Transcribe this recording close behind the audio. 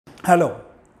Hello,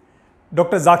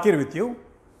 Dr. Zakir with you,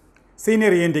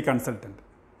 Senior ENT Consultant.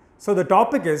 So the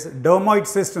topic is dermoid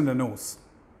cyst in the nose.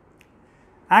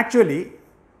 Actually,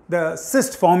 the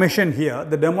cyst formation here,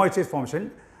 the dermoid cyst formation,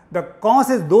 the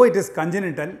cause is, though it is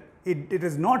congenital, it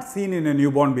is not seen in a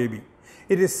newborn baby.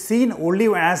 It is seen only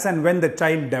as and when the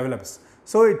child develops.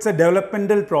 So it's a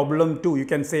developmental problem too, you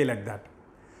can say like that.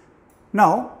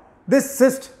 Now, this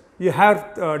cyst, you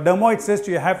have dermoid cyst,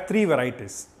 you have three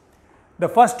varieties. The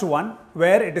first one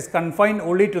where it is confined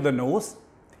only to the nose.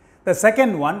 The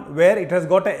second one where it has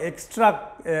got an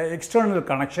external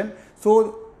connection.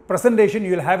 So, presentation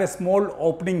you will have a small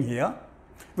opening here,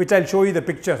 which I will show you the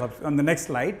pictures of on the next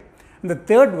slide. And the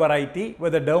third variety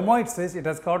where the dermoid cyst, it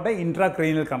has got an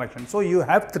intracranial connection. So, you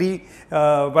have three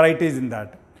varieties in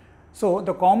that. So,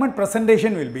 the common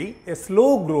presentation will be a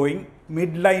slow growing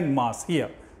midline mass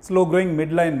here, slow growing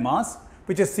midline mass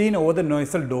which is seen over the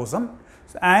nasal dorsum.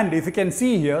 And if you can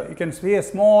see here, you can see a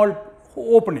small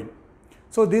opening.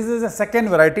 So, this is the second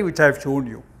variety which I have shown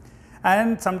you.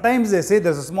 And sometimes they say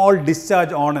there is a small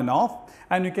discharge on and off,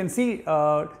 and you can see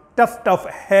tough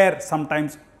hair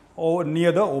sometimes over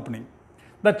near the opening.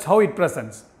 That is how it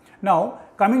presents. Now,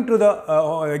 coming to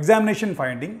the examination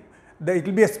finding, it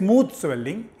will be a smooth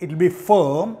swelling, it will be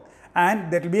firm,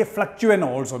 and there will be a fluctuant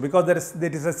also, because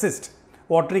there is a cyst,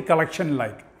 watery collection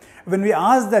like. When we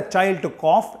ask the child to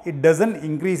cough, it does not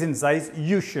increase in size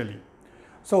usually.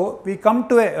 So, we come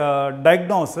to a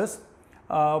diagnosis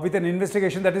with an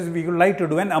investigation, that is, we would like to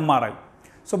do an MRI.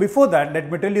 So, before that,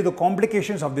 let me tell you the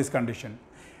complications of this condition.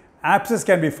 Abscess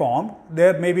can be formed,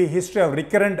 there may be history of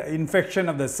recurrent infection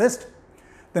of the cyst.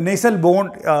 The nasal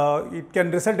bone, it can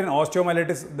result in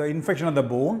osteomyelitis, the infection of the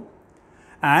bone.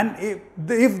 And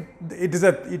if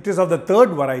it is of the third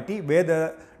variety where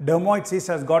the dermoid cyst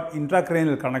has got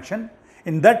intracranial connection,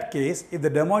 in that case, if the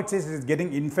dermoid cyst is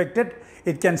getting infected,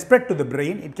 it can spread to the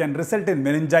brain, it can result in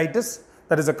meningitis,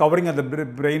 that is, the covering of the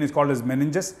brain is called as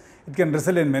meninges. It can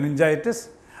result in meningitis,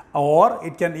 or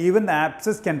it can even, the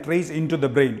abscess can trace into the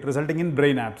brain, resulting in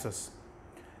brain abscess.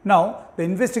 Now, the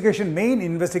main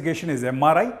investigation is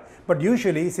MRI, but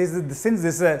usually since this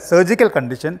is a surgical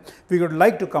condition, we would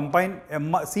like to combine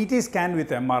CT scan with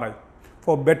MRI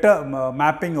for better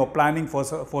mapping or planning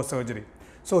for surgery.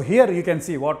 So, here you can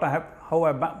see how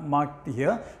I marked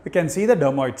here, you can see the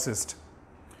dermoid cyst.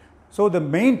 So, the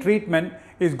main treatment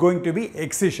is going to be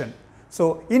excision.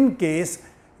 So, in case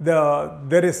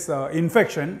there is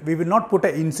infection, we will not put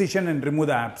an incision and remove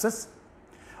the abscess.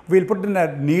 We will put in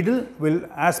a needle, we will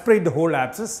aspirate the whole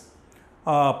abscess,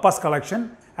 pus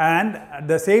collection, and at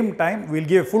the same time we will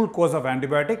give a full course of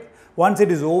antibiotic. Once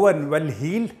it is over and well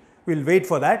healed, we will wait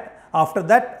for that. After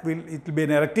that, it will be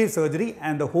an elective surgery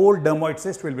and the whole dermoid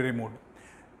cyst will be removed.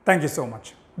 Thank you so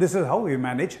much. This is how we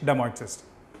manage dermoid cyst.